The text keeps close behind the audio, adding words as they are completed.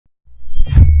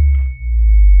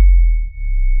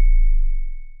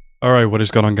Alright, what is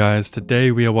going on, guys?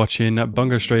 Today we are watching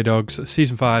Bungo Stray Dogs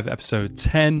Season 5, Episode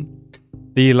 10.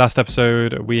 The last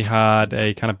episode, we had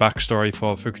a kind of backstory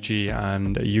for Fukuchi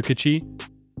and Yukichi.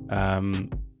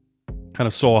 Kind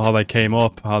of saw how they came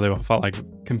up, how they felt like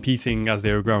competing as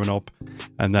they were growing up,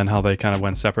 and then how they kind of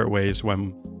went separate ways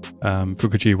when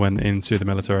Fukuchi went into the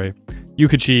military.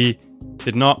 Yukichi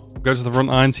did not go to the front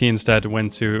lines, he instead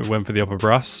went for the upper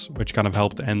brass, which kind of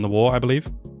helped end the war, I believe.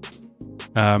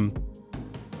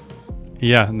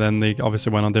 Yeah, and then they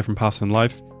obviously went on different paths in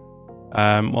life. Thinking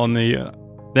about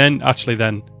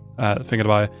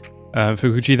it,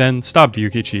 Fukuchi then stabbed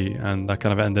Yukichi, and that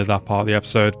kind of ended that part of the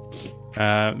episode.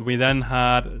 We then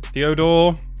had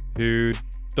Theodore, who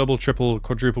double, triple,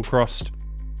 quadruple crossed,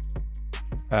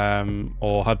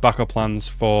 or had backup plans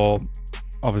for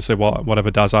obviously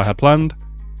whatever Dazai had planned.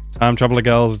 Time Traveler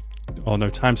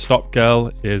Time Stop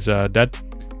Girl is dead,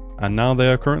 and now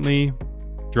they are currently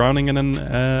drowning in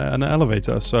an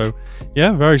elevator. So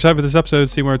yeah, very excited for this episode,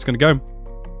 see where it's going to go.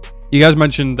 You guys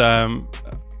mentioned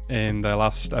in the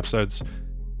last episode's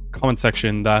comment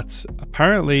section that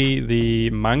apparently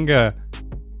the manga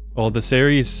or the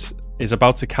series is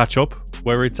about to catch up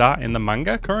where it's at in the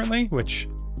manga currently, which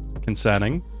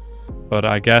concerning, but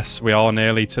I guess we are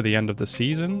nearly to the end of the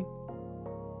season.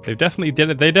 They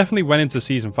definitely went into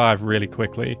season 5 really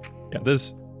quickly. Yeah,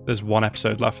 there's one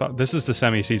episode left. This is the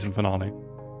semi-season finale.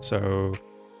 So,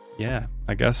 yeah,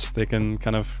 I guess they can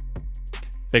kind of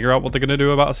figure out what they're going to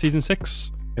do about season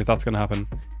 6, if that's going to happen.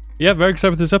 Yeah, very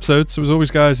excited for this episode. So as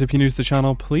always, guys, if you're new to the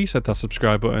channel, please hit that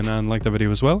subscribe button and like the video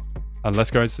as well. And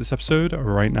let's go into this episode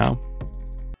right now.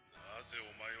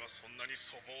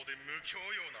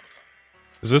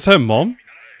 Is this her mom?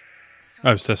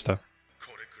 Oh, sister.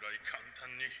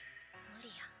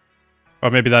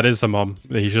 Or maybe that is the mom.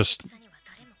 He's just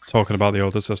talking about the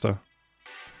older sister.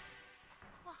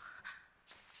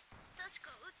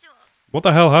 What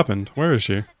the hell happened? Where is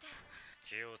she?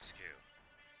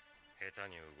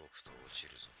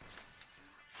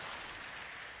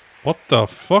 What the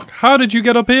fuck? How did you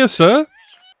get up here, sir?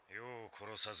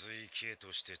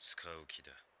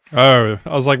 Oh,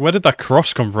 I was like, where did that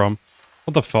cross come from?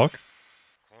 What the fuck?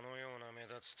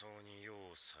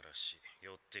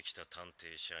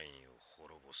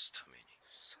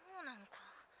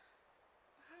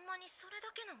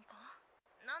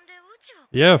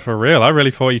 Yeah, for real. I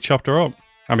really thought he chopped her up.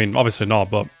 I mean, obviously not,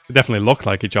 but it definitely looked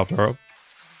like he chopped her up.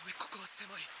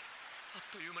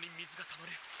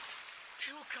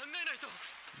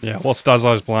 Yeah, what's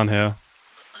Dazai's plan here?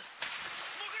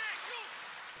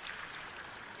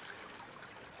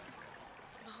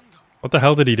 What the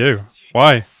hell did he do?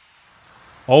 Why?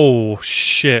 Oh,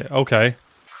 shit. Okay.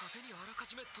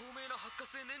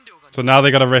 So now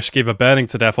they gotta risk either burning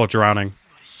to death or drowning.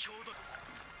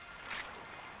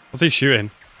 What's he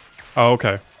shooting? Oh,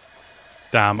 okay.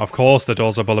 Damn, of course the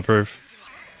doors are bulletproof.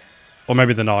 Or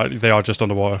maybe they're not. They are just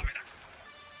underwater.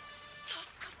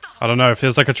 I don't know. It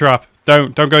feels like a trap.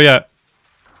 Don't go yet.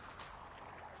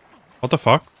 What the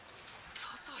fuck?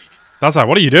 Dazai,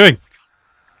 what are you doing?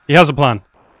 He has a plan.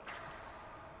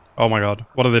 Oh my god.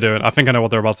 What are they doing? I think I know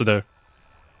what they're about to do.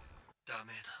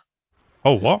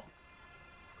 Oh, what?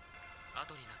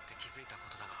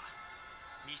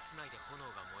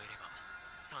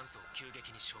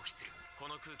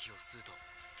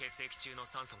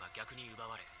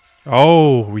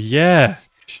 Oh, yeah.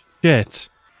 Shit.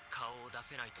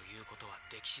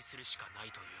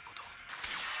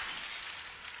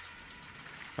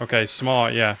 Okay,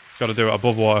 smart, yeah. Gotta do it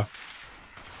above water.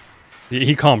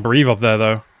 He can't breathe up there,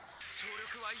 though.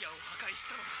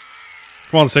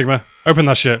 Come on, Sigma. Open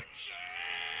that shit.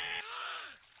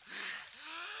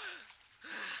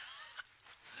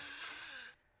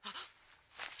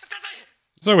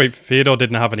 So wait, Theodore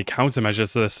didn't have any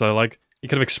countermeasures to this, so like, he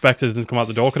could have expected them to come out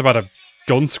the door. Could have had a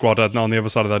gun squad on the other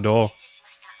side of that door.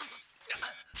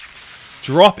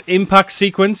 Drop impact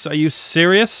sequence? Are you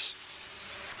serious?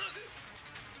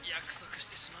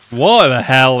 What the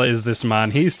hell is this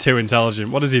man? He's too intelligent.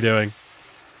 What is he doing?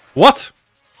 What?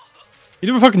 You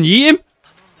didn't fucking yeet him?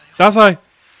 Dazai,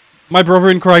 my brother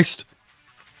in Christ.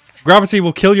 Gravity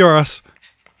will kill your ass.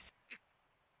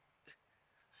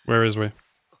 Where is we?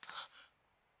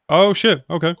 Oh shit,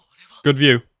 okay. Good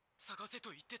view.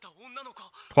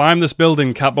 Climb this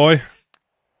building, catboy.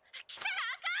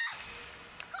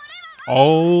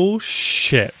 Oh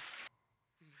shit.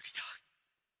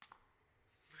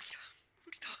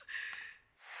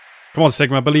 Come on,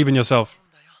 Sigma, believe in yourself.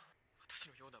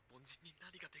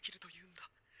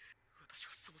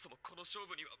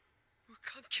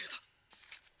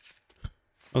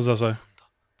 What does that say?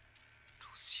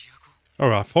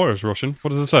 Oh, I thought it was Russian.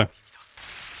 What does it say?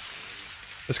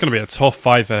 It's going to be a tough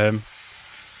fight for him.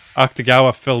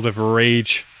 Akutagawa filled with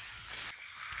rage.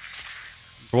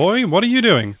 Boy, what are you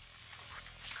doing?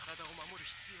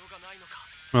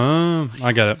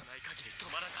 I get it.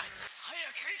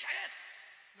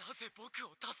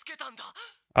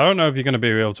 I don't know if you're going to be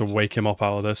able to wake him up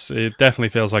out of this. It definitely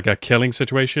feels like a killing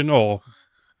situation or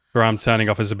Bram turning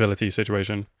off his ability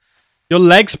situation. Your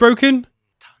leg's broken?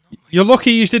 You're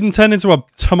lucky you didn't turn into a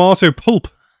tomato pulp.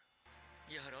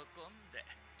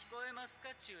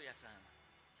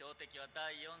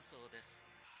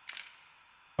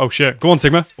 Oh shit, go on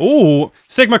Sigma. Oh,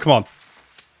 Sigma, come on.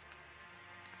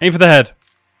 Aim for the head.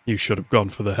 You should have gone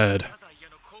for the head.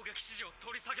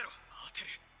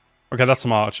 Okay, that's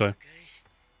smart actually.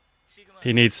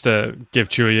 He needs to give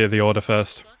Chuya the order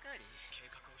first.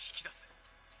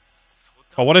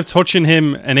 But what if touching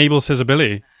him enables his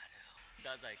ability?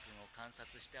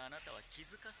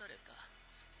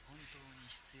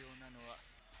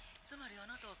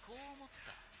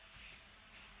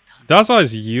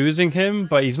 Dazai's using him,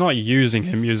 but he's not using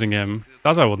him.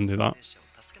 Dazai wouldn't do that.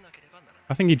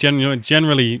 I think he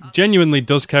genuinely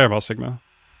does care about Sigma.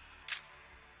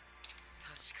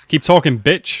 Keep talking,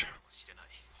 bitch.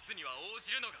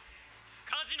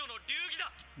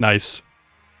 Nice.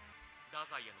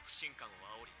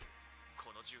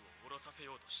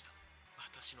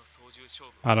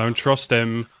 I don't trust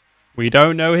him. We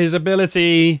don't know his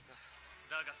ability.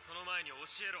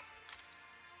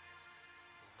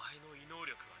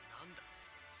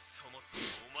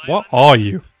 What are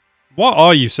you? What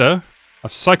are you, sir? A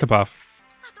psychopath.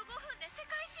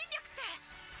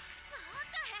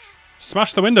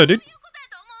 Smash the window, dude.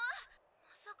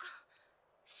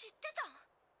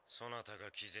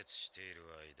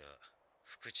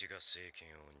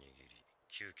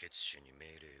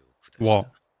 What?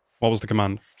 What was the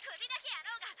command?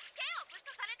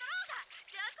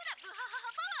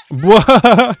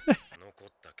 What?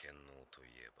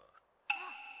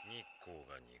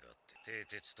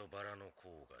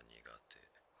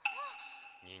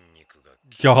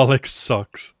 Garlic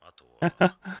sucks.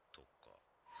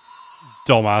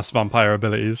 Dumbass vampire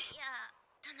abilities.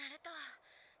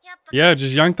 Yeah,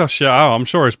 just yank that shit out. I'm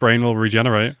sure his brain will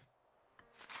regenerate.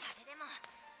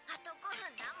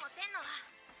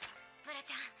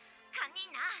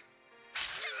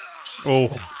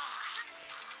 Oh.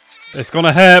 It's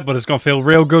gonna hurt, but it's gonna feel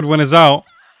real good when it's out.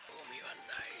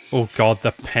 Oh god,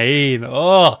 the pain.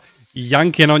 Oh,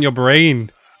 yanking on your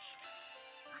brain.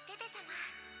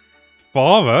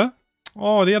 Father?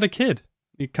 Oh, they had a kid.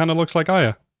 He kind of looks like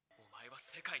Aya.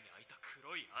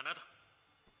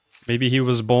 Maybe he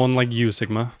was born like you,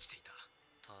 Sigma.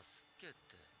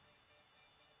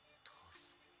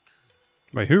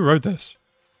 Wait, who wrote this?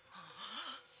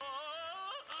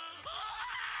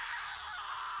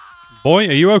 Boy,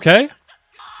 are you okay?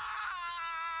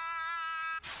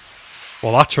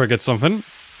 Well, that triggered something.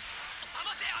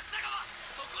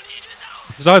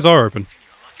 His eyes are open.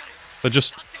 They're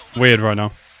just weird right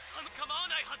now.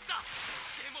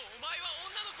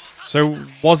 So,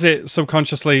 was it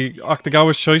subconsciously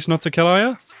Akutagawa's choice not to kill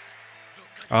Aya?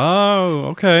 Oh,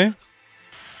 okay.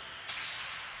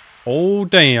 Oh,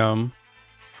 damn.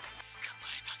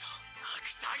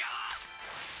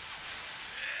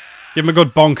 Give him a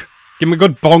good bonk. Give him a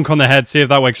good bonk on the head, see if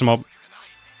that wakes him up.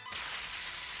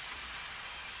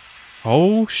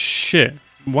 Oh, shit.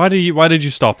 Why did you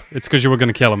stop? It's because you were going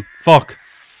to kill him. Fuck.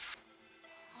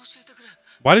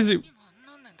 Why does he...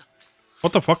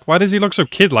 What the fuck? Why does he look so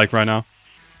kid-like right now?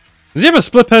 Does he have a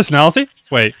split personality?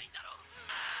 Wait.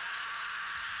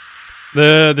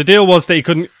 The deal was that he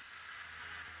couldn't...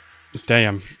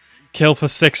 Damn. Kill for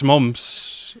 6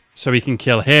 months so he can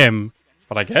kill him.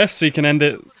 But I guess he can end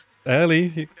it early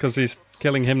because he's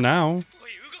killing him now.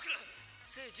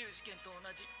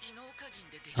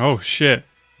 Oh shit.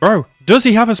 Bro, does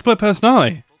he have a split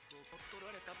personality?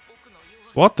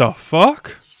 What the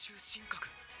fuck?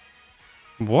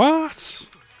 What?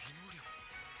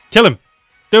 Kill him.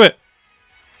 Do it.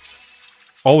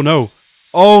 Oh no.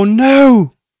 Oh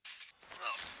no!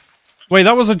 Wait,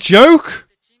 that was a joke?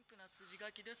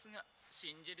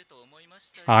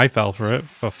 I fell for it.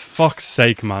 For fuck's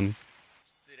sake, man.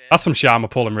 That's some shit I'ma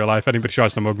pull in real life. Anybody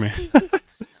tries to mug me.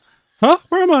 Huh?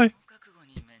 Where am I?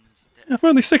 I'm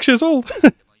only 6 years old.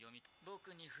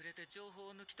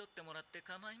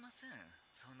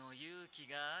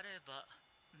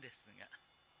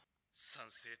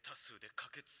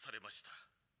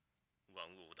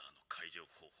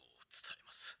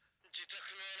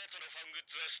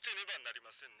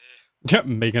 Yep,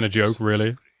 making a joke,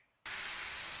 really.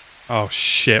 Oh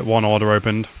shit, one order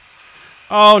opened.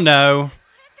 Oh no.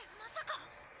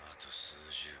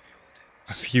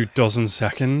 A few dozen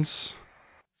seconds.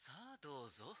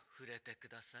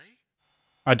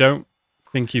 I don't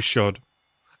think you should.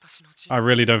 I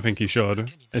really don't think you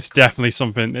should. It's definitely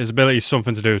something, his ability is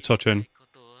something to do with touching.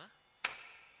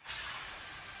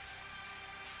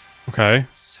 Okay.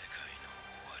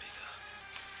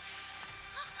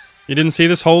 You didn't see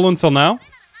this hole until now?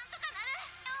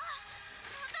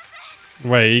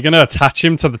 Wait, are you gonna attach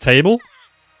him to the table?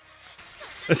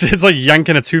 It's like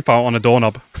yanking a tooth out on a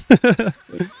doorknob.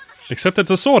 Except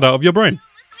it's a sword out of your brain.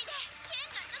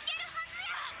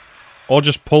 Or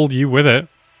just pulled you with it.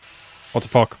 What the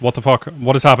fuck? What the fuck?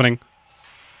 What is happening?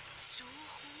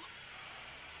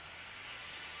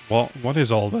 What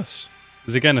is all this?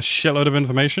 Is he getting a shitload of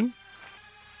information?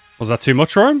 Was that too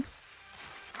much for him?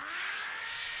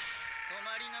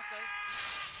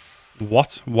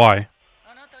 What? Why?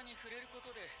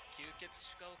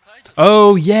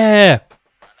 Oh, yeah!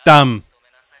 Damn.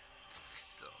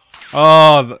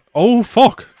 Oh,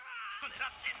 fuck.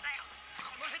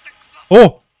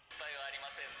 Oh!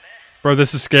 Bro,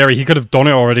 this is scary. He could have done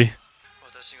it already.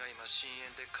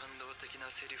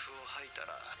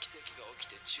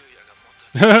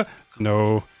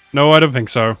 No. No, I don't think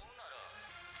so.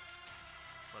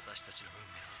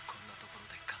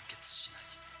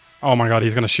 Oh my god,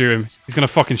 he's gonna shoot him. He's gonna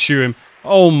fucking shoot him.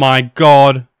 Oh my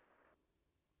god.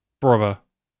 Brother.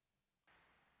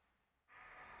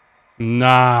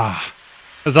 Nah.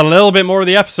 There's a little bit more of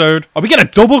the episode. Are we getting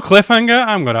a double cliffhanger?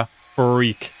 I'm gonna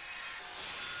freak.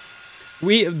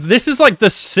 This is like the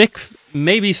 6th,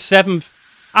 maybe 7th,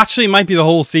 actually it might be the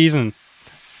whole season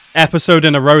episode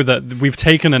in a row that we've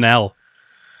taken an L.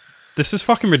 This is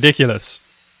fucking ridiculous.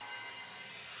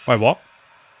 Wait, what?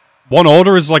 One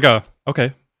order is like a...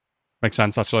 Okay. Makes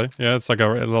sense, actually. Yeah, it's like a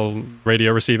little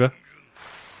radio receiver.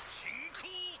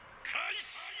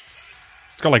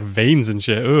 It's got like veins and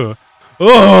shit. Ugh.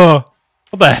 Ugh!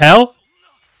 What the hell?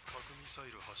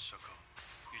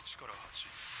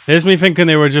 Here's me thinking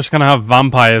they were just gonna have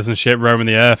vampires and shit roaming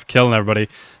the earth, killing everybody.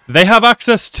 They have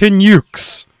access to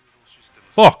nukes.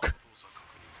 Fuck.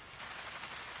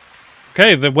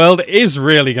 Okay, the world is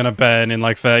really gonna burn in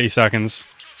like 30 seconds.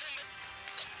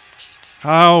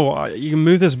 How? You can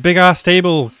move this big ass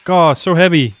table. God, so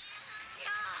heavy.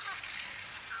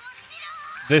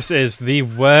 This is the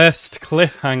worst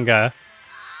cliffhanger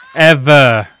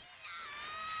ever.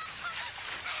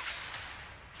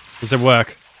 Does it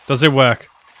work? Does it work?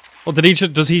 Or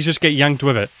does he just get yanked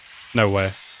with it? No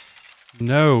way.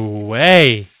 No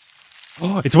way.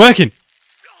 Oh, it's working.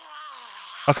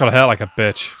 That's gotta hurt like a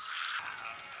bitch.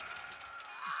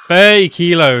 30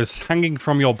 kilos hanging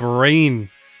from your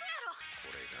brain.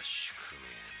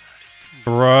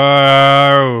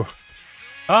 Bro.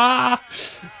 Ah!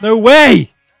 No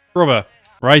way! Brother.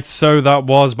 Right, so that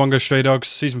was Bungo Stray Dogs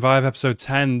Season 5, Episode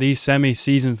 10, the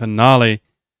semi-season finale.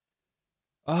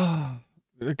 Ah.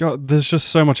 God, there's just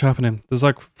so much happening. There's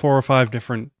like 4 or 5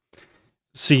 different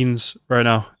scenes right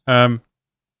now.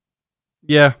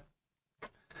 Yeah.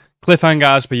 Cliffhanger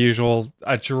as per usual.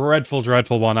 A dreadful,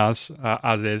 dreadful one as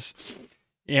is.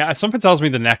 Yeah, something tells me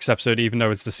the next episode, even though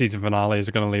it's the season finale,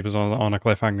 is going to leave us on a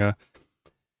cliffhanger.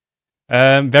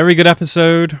 Very good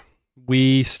episode.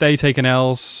 We stay taking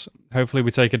L's. Hopefully we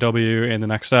take a W in the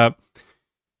next step.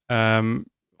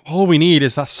 All we need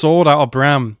is that sword out of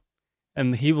Bram.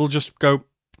 And he will just go,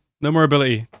 no more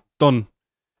ability. Done.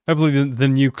 Hopefully the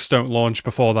nukes don't launch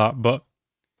before that, but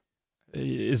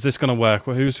is this going to work?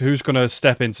 Well, who's going to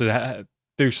step in to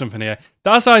do something here?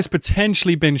 Dazai's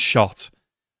potentially been shot.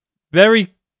 I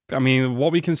mean,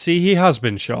 what we can see, he has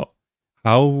been shot.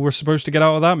 How we're supposed to get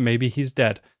out of that? Maybe he's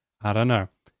dead. I don't know.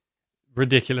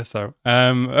 Ridiculous, though.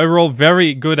 Overall,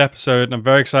 very good episode, and I'm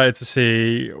very excited to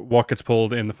see what gets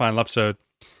pulled in the final episode.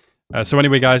 So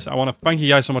anyway, guys, I want to thank you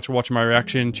guys so much for watching my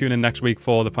reaction. Tune in next week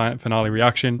for the finale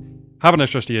reaction. Have a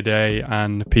nice rest of your day,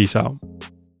 and peace out.